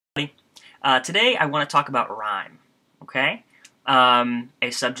Today I want to talk about rhyme, okay?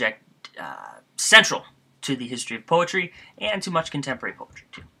 A subject central to the history of poetry and to much contemporary poetry,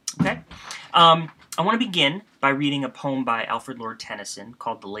 too, okay? I want to begin by reading a poem by Alfred Lord Tennyson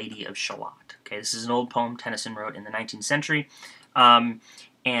called The Lady of Shalott. Okay, this is an old poem Tennyson wrote in the 19th century. Pay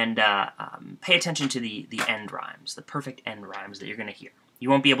attention to the end rhymes, the perfect end rhymes that you're going to hear. You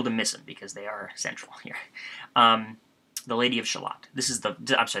won't be able to miss them because they are central here. The Lady of Shalott. This is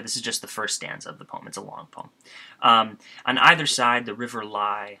just the first stanza of the poem. It's a long poem. On either side the river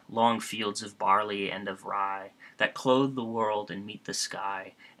lie, long fields of barley and of rye, that clothe the world and meet the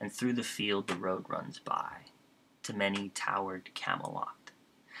sky, and through the field the road runs by, to many towered Camelot.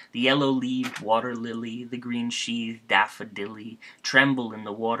 The yellow-leaved water lily, the green-sheathed daffodilly, tremble in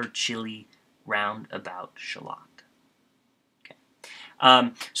the water chilly, round about Shalott.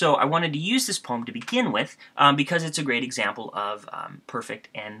 So I wanted to use this poem to begin with because it's a great example of perfect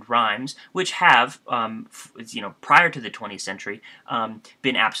end rhymes, which have, prior to the 20th century,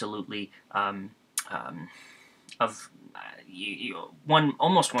 been absolutely one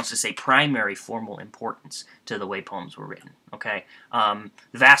almost wants to say primary formal importance to the way poems were written. Okay, the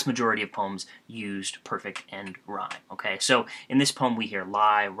vast majority of poems used perfect end rhyme. Okay, so in this poem we hear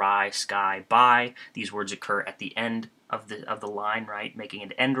lie, rye, sky, by. These words occur at the end of the line, right, making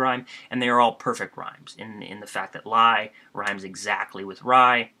an end rhyme, and they are all perfect rhymes in the fact that lie rhymes exactly with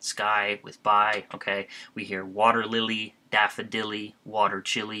rye, sky with by. Okay, we hear water lily, daffodilly, water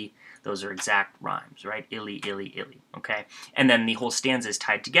chilly. Those are exact rhymes, right? Illy, illy, illy. Okay, and then the whole stanza is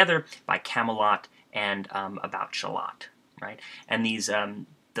tied together by Camelot and about Shalott, right? And these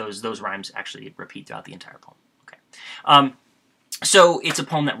those rhymes actually repeat throughout the entire poem. Okay, so it's a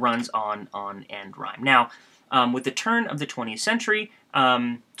poem that runs on end rhyme. Now, with the turn of the 20th century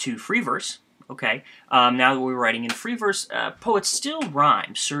to free verse, okay, now that we're writing in free verse, poets still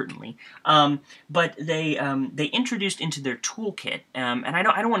rhyme, certainly, but they introduced into their toolkit, and I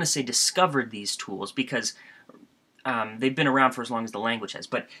don't want to say discovered these tools because they've been around for as long as the language has,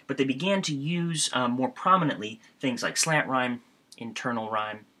 but they began to use more prominently things like slant rhyme, internal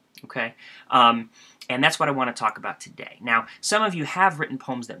rhyme, okay? And that's what I want to talk about today. Now, some of you have written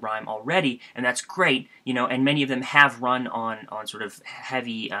poems that rhyme already, and that's great, you know, and many of them have run on sort of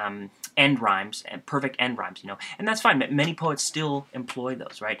heavy end rhymes, and perfect end rhymes, you know, and that's fine. Many poets still employ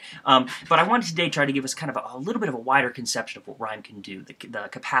those, right? But I wanted today to try to give us kind of a little bit of a wider conception of what rhyme can do, the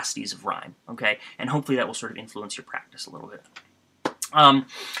capacities of rhyme, okay? And hopefully that will sort of influence your practice a little bit.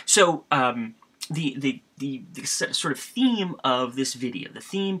 The sort of theme of this video, the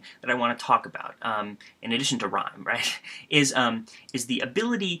theme that I want to talk about, in addition to rhyme, right, is the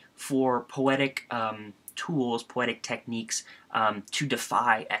ability for poetic tools, poetic techniques to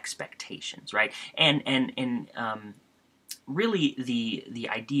defy expectations, right, and really the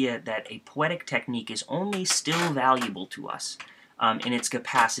idea that a poetic technique is only still valuable to us in its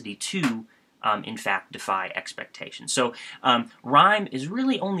capacity to in fact, defy expectations. So rhyme is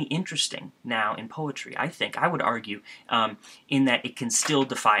really only interesting now in poetry, I think, I would argue, in that it can still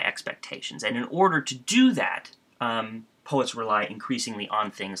defy expectations. And in order to do that, poets rely increasingly on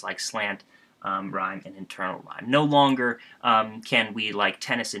things like slant rhyme and internal rhyme. No longer can we, like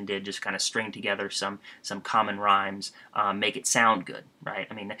Tennyson did, just kind of string together some common rhymes, make it sound good, right?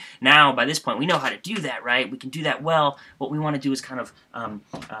 I mean, now, by this point, we know how to do that, right? We can do that well. What we want to do is kind of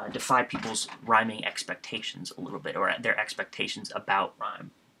defy people's rhyming expectations a little bit, or their expectations about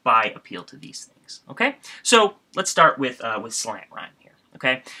rhyme, by appeal to these things, okay? So, let's start with slant rhyme here.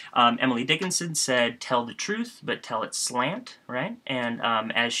 Okay, Emily Dickinson said, "Tell the truth, but tell it slant," right? And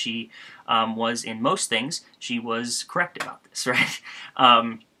as she was in most things, she was correct about this, right?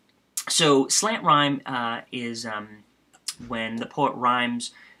 So slant rhyme is when the poet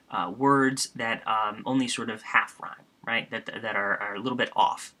rhymes words that only sort of half rhyme, right? That are a little bit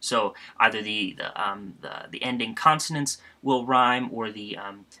off. So either the ending consonants will rhyme, or the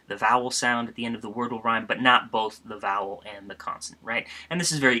vowel sound at the end of the word will rhyme, but not both the vowel and the consonant, right? And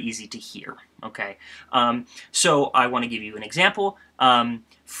this is very easy to hear. Okay, so I want to give you an example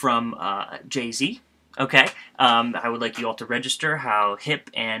from Jay-Z. Okay, I would like you all to register how hip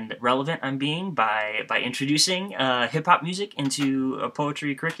and relevant I'm being by introducing hip-hop music into a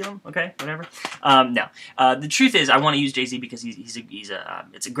poetry curriculum. Okay, whatever. No, the truth is I want to use Jay-Z because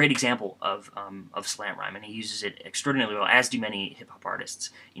it's a great example of slant rhyme, and he uses it extraordinarily well, as do many hip-hop artists,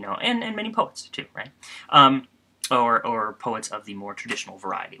 you know, and many poets too, right? Or poets of the more traditional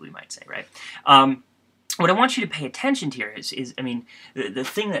variety, we might say, right? What I want you to pay attention to here is I mean, the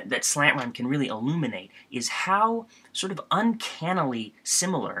thing that slant rhyme can really illuminate is how sort of uncannily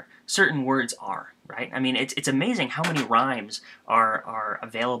similar certain words are right? I mean, it's amazing how many rhymes are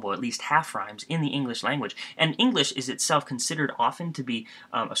available, at least half rhymes, in the English language. And English is itself considered often to be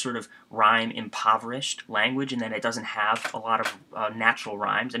a sort of rhyme-impoverished language, in that it doesn't have a lot of natural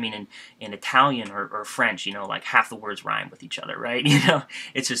rhymes. I mean, in Italian or French, you know, like half the words rhyme with each other, right? You know,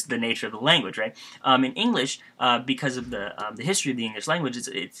 it's just the nature of the language, right? In English, because of the history of the English language,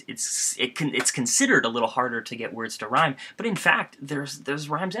 it's considered a little harder to get words to rhyme. But in fact, there's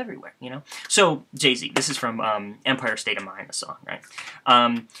rhymes everywhere, you know. So Jay-Z, this is from Empire State of Mind, the song, right?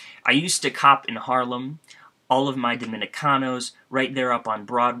 I used to cop in Harlem, all of my Dominicanos, right there up on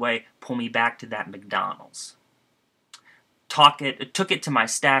Broadway, pull me back to that McDonald's. Took it to my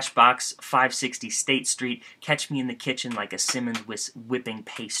stash box, 560 State Street, catch me in the kitchen like a Simmons whipping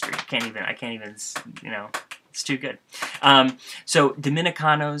pastry. I can't even, you know, it's too good. So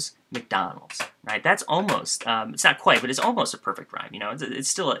Dominicanos, McDonald's, right? That's almost, it's not quite, but it's almost a perfect rhyme. You know, it's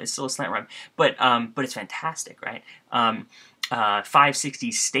still a slant rhyme, but it's fantastic, right?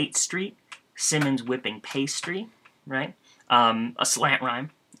 560 State Street, Simmons whipping pastry, right? A slant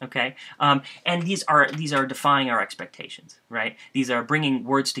rhyme. Okay, and these are defying our expectations, right? These are bringing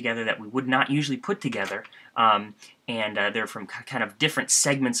words together that we would not usually put together, and they're from kind of different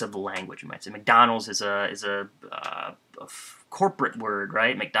segments of the language. You might say McDonald's is a corporate word,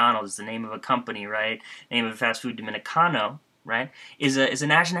 right? McDonald's is the name of a company, right? Name of a fast food. Dominicano, right, is a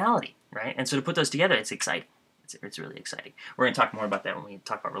nationality, right? And so to put those together, it's exciting. It's really exciting. We're going to talk more about that when we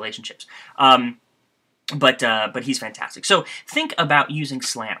talk about relationships. But he's fantastic. So think about using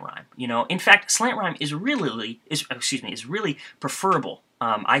slant rhyme. You know, in fact, slant rhyme is really preferable,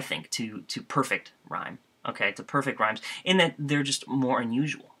 I think, to perfect rhyme. Okay, to perfect rhymes, in that they're just more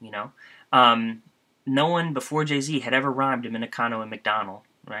unusual. You know, no one before Jay-Z had ever rhymed Dominicano and McDonald,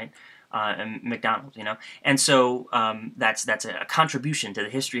 right? And McDonald's, you know, and so that's a contribution to the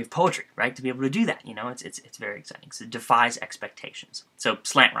history of poetry, right? To be able to do that, you know, it's very exciting. So it defies expectations. So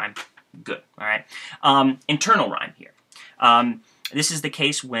slant rhyme. Good, all right. Internal rhyme here. This is the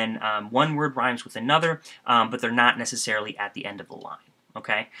case when one word rhymes with another, but they're not necessarily at the end of the line,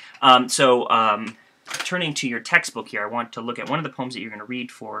 okay? Turning to your textbook here, I want to look at one of the poems that you're going to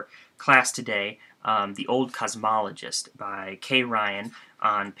read for class today, The Old Cosmologist by K. Ryan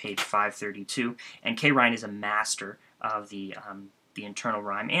on page 532. And K. Ryan is a master of the internal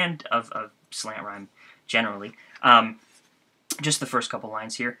rhyme and of slant rhyme generally. Just the first couple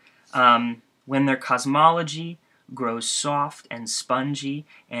lines here. When their cosmology grows soft and spongy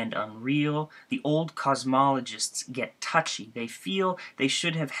and unreal, the old cosmologists get touchy. They feel they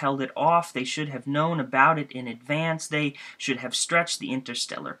should have held it off, they should have known about it in advance, they should have stretched the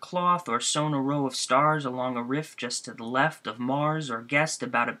interstellar cloth or sewn a row of stars along a rift just to the left of Mars, or guessed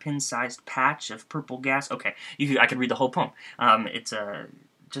about a pin-sized patch of purple gas. Okay, I could read the whole poem. It's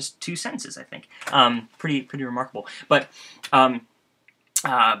just 2 sentences, I think. Pretty remarkable. But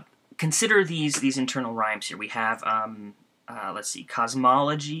consider these internal rhymes here. We have, let's see,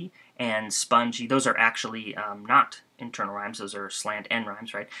 cosmology and spongy. Those are actually not internal rhymes. Those are slant end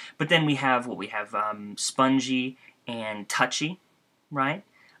rhymes, right? But then we have spongy and touchy, right?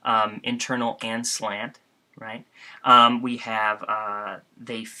 Internal and slant, right? We have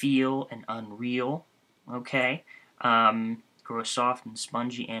they feel and unreal, okay? Grow soft and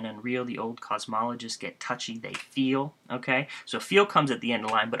spongy and unreal. The old cosmologists get touchy. They feel. Okay, so feel comes at the end of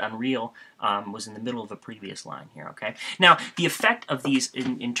the line, but unreal was in the middle of a previous line here. Okay, now the effect of these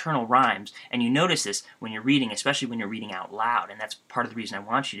internal rhymes, and you notice this when you're reading, especially when you're reading out loud, and that's part of the reason I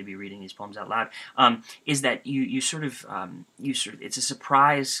want you to be reading these poems out loud, is that you sort of it's a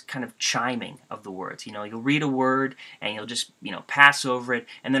surprise kind of chiming of the words. You know, you'll read a word and you'll just pass over it,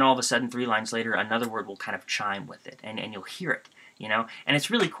 and then all of a sudden 3 lines later another word will kind of chime with it, and you'll hear it. You know, and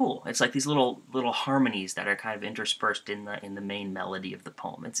it's really cool. It's like these little harmonies that are kind of interspersed in the main melody of the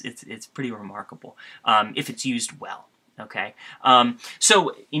poem. It's pretty remarkable if it's used well. Okay,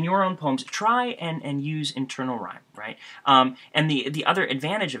 so in your own poems, try and use internal rhyme, right? And the other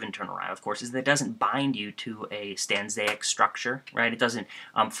advantage of internal rhyme, of course, is that it doesn't bind you to a stanzaic structure, right? It doesn't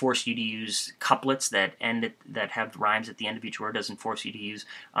force you to use couplets that have rhymes at the end of each word. It doesn't force you to use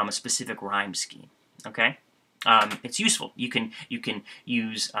a specific rhyme scheme. Okay. It's useful. You can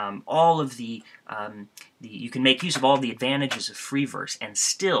use all of you can make use of all the advantages of free verse and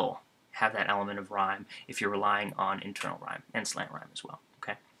still have that element of rhyme if you're relying on internal rhyme and slant rhyme as well.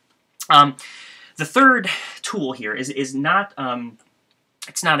 Okay. The third tool here is not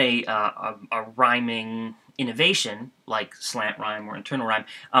it's not a rhyming innovation like slant rhyme or internal rhyme,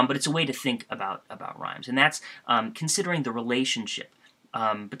 but it's a way to think about rhymes, and that's considering the relationship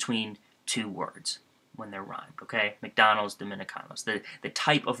between 2 words. when they're rhymed, okay? McDonald's, Dominicanos. The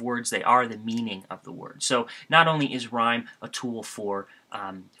type of words they are, the meaning of the word. So not only is rhyme a tool for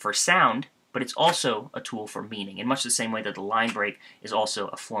sound, but it's also a tool for meaning. In much the same way that the line break is also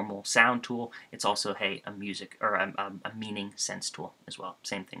a formal sound tool, it's also, hey, a music or a meaning sense tool as well.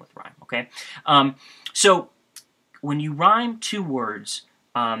 Same thing with rhyme, okay? So when you rhyme two words,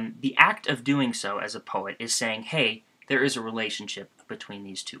 the act of doing so as a poet is saying, hey, there is a relationship between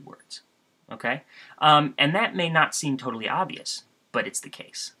these two words, okay? And that may not seem totally obvious, but it's the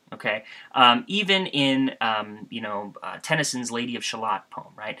case, okay? Even in, Tennyson's Lady of Shalott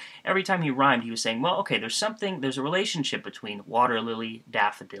poem, right? Every time he rhymed, he was saying, well, okay, there's a relationship between water lily,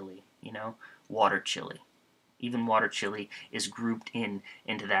 daffodilly, water chili. Even water chili is grouped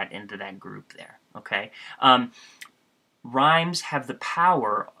into that group there, okay? Rhymes have the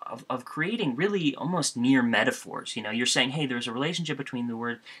power of creating really almost near metaphors. You're saying, hey, there's a relationship between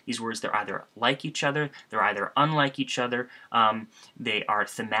these words. They're either like each other, they're either unlike each other. They are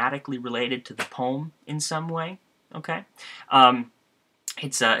thematically related to the poem in some way. Okay,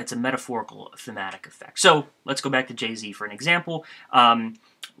 it's a metaphorical thematic effect. So let's go back to Jay-Z for an example.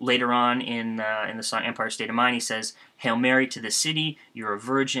 Later on in the song Empire State of Mind, he says, Hail Mary to the city, you're a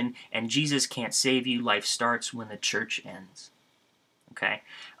virgin, and Jesus can't save you. Life starts when the church ends. Okay?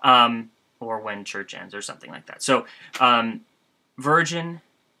 Or when church ends, or something like that. So, virgin,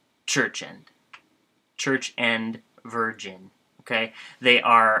 church end. Church end, virgin. Okay? They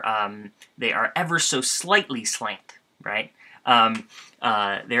are ever so slightly slant, right?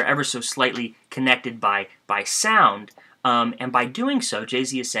 They're ever so slightly connected by sound. And by doing so,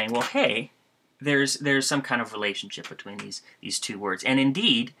 Jay-Z is saying, well, hey, there's some kind of relationship between these two words. And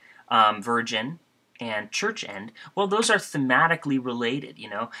indeed, virgin and church end, well, those are thematically related,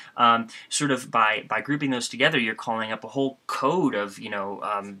 sort of by grouping those together, you're calling up a whole code of,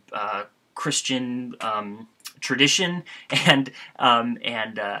 Christian tradition and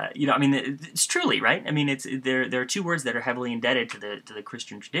it's truly right. I mean, there are two words that are heavily indebted to the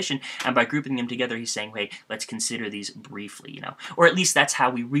Christian tradition, and by grouping them together, he's saying, hey, let's consider these briefly, or at least that's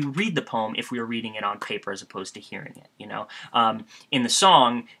how we reread the poem if we were reading it on paper as opposed to hearing it. In the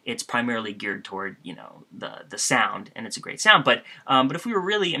song, it's primarily geared toward the sound, and it's a great sound. But if we were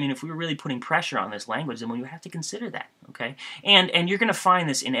really putting pressure on this language, then we would have to consider that. Okay, and you're going to find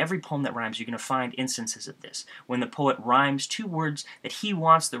this in every poem that rhymes. You're going to find instances of this. When the poet rhymes two words that he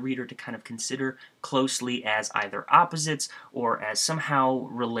wants the reader to kind of consider closely as either opposites or as somehow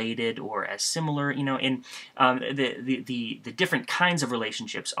related or as similar, in the different kinds of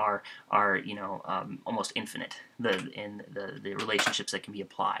relationships are almost infinite. The relationships that can be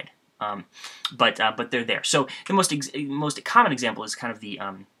applied, but they're there. So the most common example is kind of the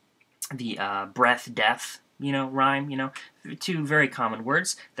breath death rhyme, two very common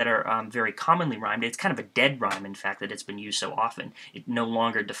words that are very commonly rhymed. It's kind of a dead rhyme, in fact, that it's been used so often. It no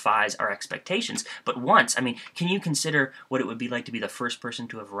longer defies our expectations. But once, can you consider what it would be like to be the first person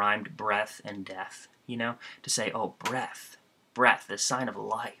to have rhymed breath and death, to say, oh, breath, the sign of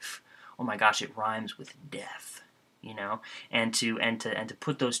life. Oh my gosh, it rhymes with death. And to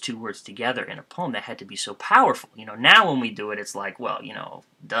put those two words together in a poem that had to be so powerful. Now when we do it, it's like, well,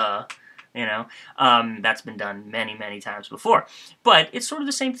 duh. That's been done many, many times before. But it's sort of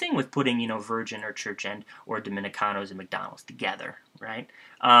the same thing with putting, virgin or church end or Dominicanos and McDonald's together, right?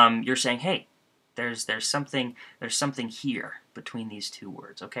 You're saying, hey, there's something here between these two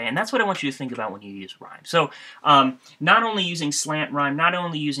words, okay? And that's what I want you to think about when you use rhyme. So not only using slant rhyme, not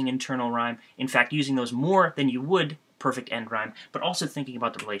only using internal rhyme, in fact, using those more than you would perfect end rhyme, but also thinking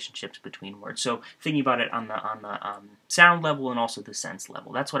about the relationships between words. So thinking about it on the sound level and also the sense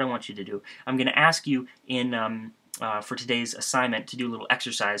level. That's what I want you to do. I'm going to ask you for today's assignment to do a little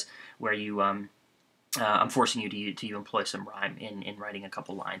exercise where you I'm forcing you to employ some rhyme in writing a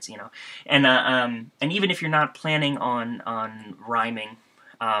couple lines, and even if you're not planning on rhyming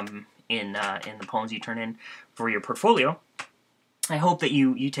in the poems you turn in for your portfolio, I hope that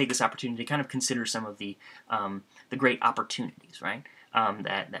you take this opportunity to kind of consider some of the great opportunities, right,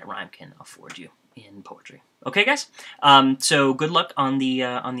 that rhyme can afford you in poetry. Okay, guys. So good luck on the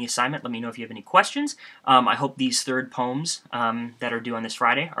assignment. Let me know if you have any questions. I hope these third poems that are due on this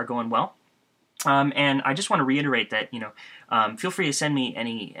Friday are going well. And I just want to reiterate that, feel free to send me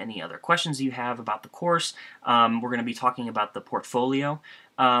any other questions you have about the course. We're going to be talking about the portfolio,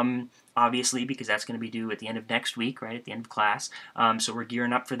 obviously, because that's going to be due at the end of next week, right, at the end of class. So we're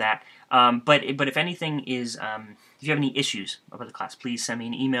gearing up for that. But if anything is, if you have any issues about the class, please send me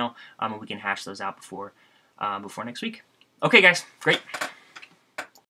an email, and we can hash those out before next week. Okay, guys, great.